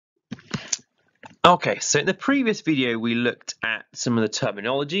Okay, so in the previous video, we looked at some of the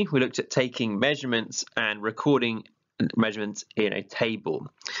terminology. We looked at taking measurements and recording measurements in a table.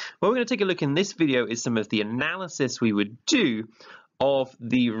 What we're going to take a look in this video is some of the analysis we would do of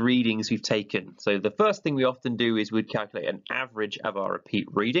the readings we've taken. So the first thing we often do is we'd calculate an average of our repeat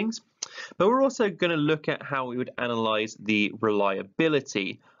readings, but we're also going to look at how we would analyze the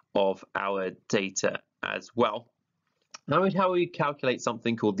reliability of our data as well. Now, how we calculate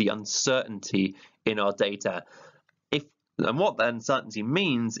something called the uncertainty in our data. And what that uncertainty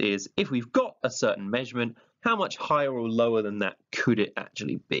means is if we've got a certain measurement, how much higher or lower than that could it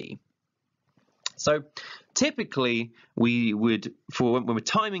actually be? So typically we would, when we're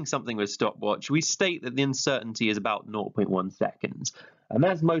timing something with a stopwatch, we state that the uncertainty is about 0.1 seconds. And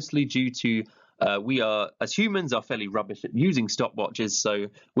that's mostly due to we are, as humans, are fairly rubbish at using stopwatches, so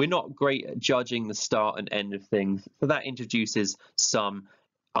we're not great at judging the start and end of things. So that introduces some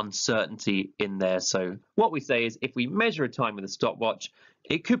uncertainty in there. So what we say is if we measure a time with a stopwatch,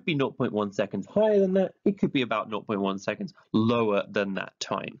 it could be 0.1 seconds higher than that. It could be about 0.1 seconds lower than that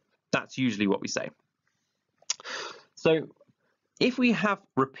time. That's usually what we say. So if we have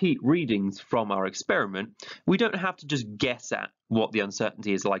repeat readings from our experiment, we don't have to just guess at what the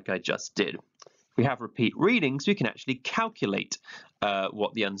uncertainty is like I just did. If we have repeat readings, we can actually calculate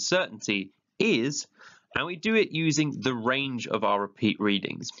what the uncertainty is, and we do it using the range of our repeat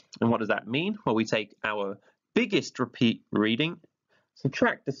readings. And what does that mean? Well, we take our biggest repeat reading,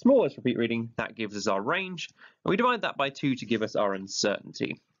 subtract the smallest repeat reading, that gives us our range, and we divide that by 2 to give us our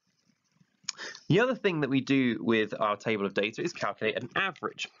uncertainty. The other thing that we do with our table of data is calculate an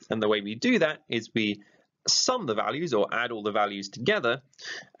average. And the way we do that is we sum the values or add all the values together,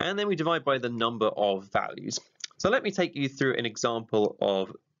 and then we divide by the number of values. So let me take you through an example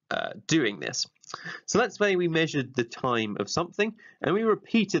of doing this. So let's say we measured the time of something and we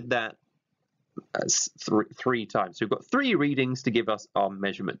repeated that three times. So we've got 3 readings to give us our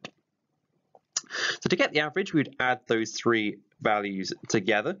measurement. So to get the average, we'd add those 3 values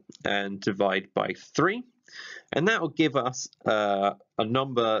together and divide by 3. And that will give us a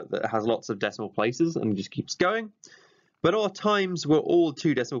number that has lots of decimal places and just keeps going. But our times were all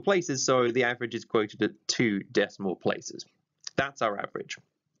 2 decimal places, so the average is quoted at 2 decimal places. That's our average.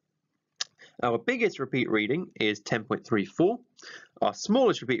 Our biggest repeat reading is 10.34. Our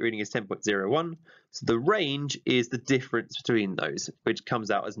smallest repeat reading is 10.01. So the range is the difference between those, which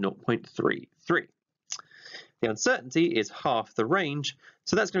comes out as 0.33. The uncertainty is half the range,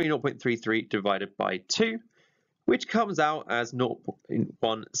 so that's going to be 0.33 divided by 2, which comes out as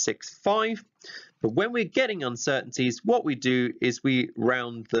 0.165. But when we're getting uncertainties, what we do is we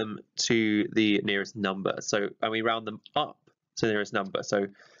round them to the nearest number. And we round them up to the nearest number. So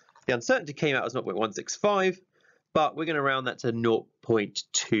the uncertainty came out as 0.165, but we're going to round that to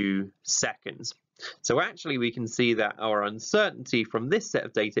 0.2 seconds. So actually we can see that our uncertainty from this set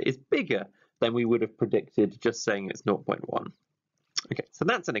of data is bigger than we would have predicted just saying it's 0.1. Okay, so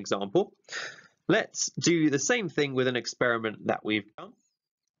that's an example. Let's do the same thing with an experiment that we've done.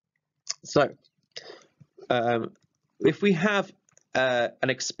 So if we have an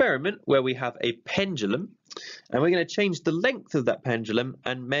experiment where we have a pendulum, and we're going to change the length of that pendulum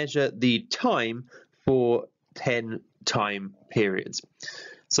and measure the time for 10 time periods.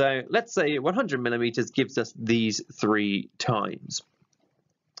 So let's say 100 millimeters gives us these 3 times.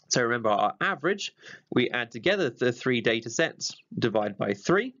 So remember our average, we add together the 3 data sets, divide by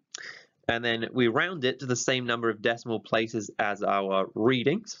 3, and then we round it to the same number of decimal places as our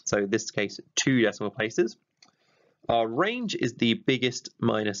readings. So in this case, 2 decimal places. Our range is the biggest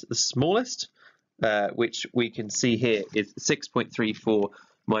minus the smallest, which we can see here is 6.34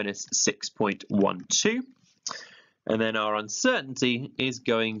 minus 6.12. And then our uncertainty is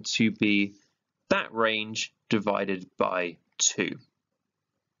going to be that range divided by 2.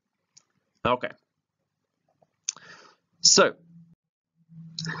 Okay. So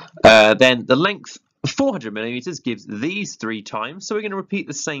then the length 400 millimeters gives these 3 times. So we're going to repeat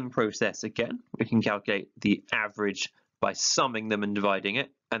the same process again. We can calculate the average by summing them and dividing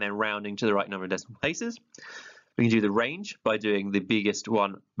it, and then rounding to the right number of decimal places. We can do the range by doing the biggest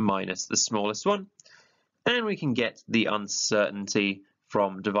one minus the smallest one. And we can get the uncertainty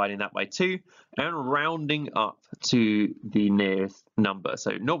from dividing that by 2 and rounding up to the nearest number. So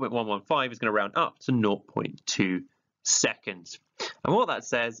 0.115 is going to round up to 0.2 seconds. And what that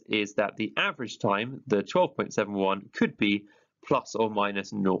says is that the average time, the 12.71, could be plus or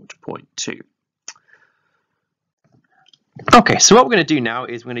minus 0.2. Okay, so what we're going to do now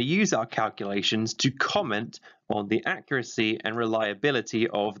is we're going to use our calculations to comment on the accuracy and reliability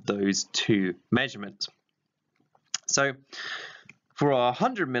of those 2 measurements. So For our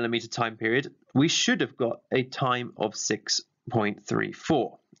 100mm time period, we should have got a time of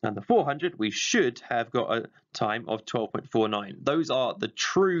 6.34. And the 400, we should have got a time of 12.49. Those are the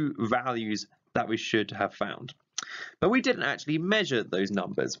true values that we should have found. But we didn't actually measure those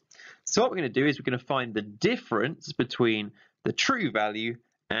numbers. So what we're going to do is we're going to find the difference between the true value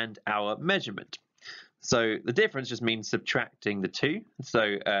and our measurement. So the difference just means subtracting the two.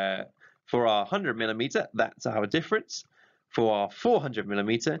 So for our 100mm, that's our difference. For our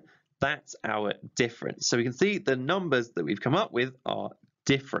 400mm, that's our difference. So we can see the numbers that we've come up with are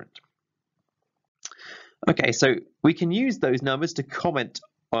different. Okay, so we can use those numbers to comment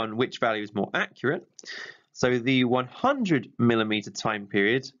on which value is more accurate. So the 100mm time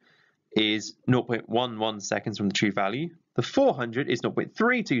period is 0.11 seconds from the true value. The 400 is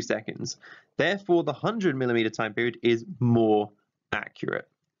 0.32 seconds. Therefore, the 100mm time period is more accurate.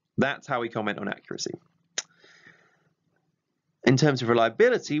 That's how we comment on accuracy. In terms of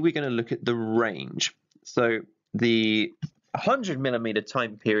reliability, we're going to look at the range. So the 100mm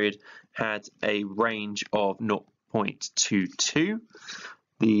time period had a range of 0.22.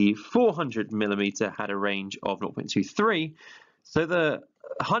 The 400mm had a range of 0.23. So the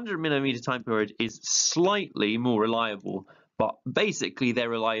 100mm time period is slightly more reliable, but basically their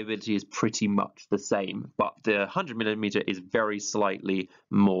reliability is pretty much the same, but the 100mm is very slightly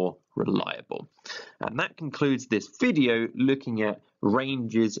more reliable. And that concludes this video looking at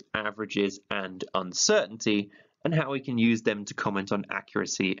ranges, averages, and uncertainty, and how we can use them to comment on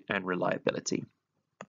accuracy and reliability.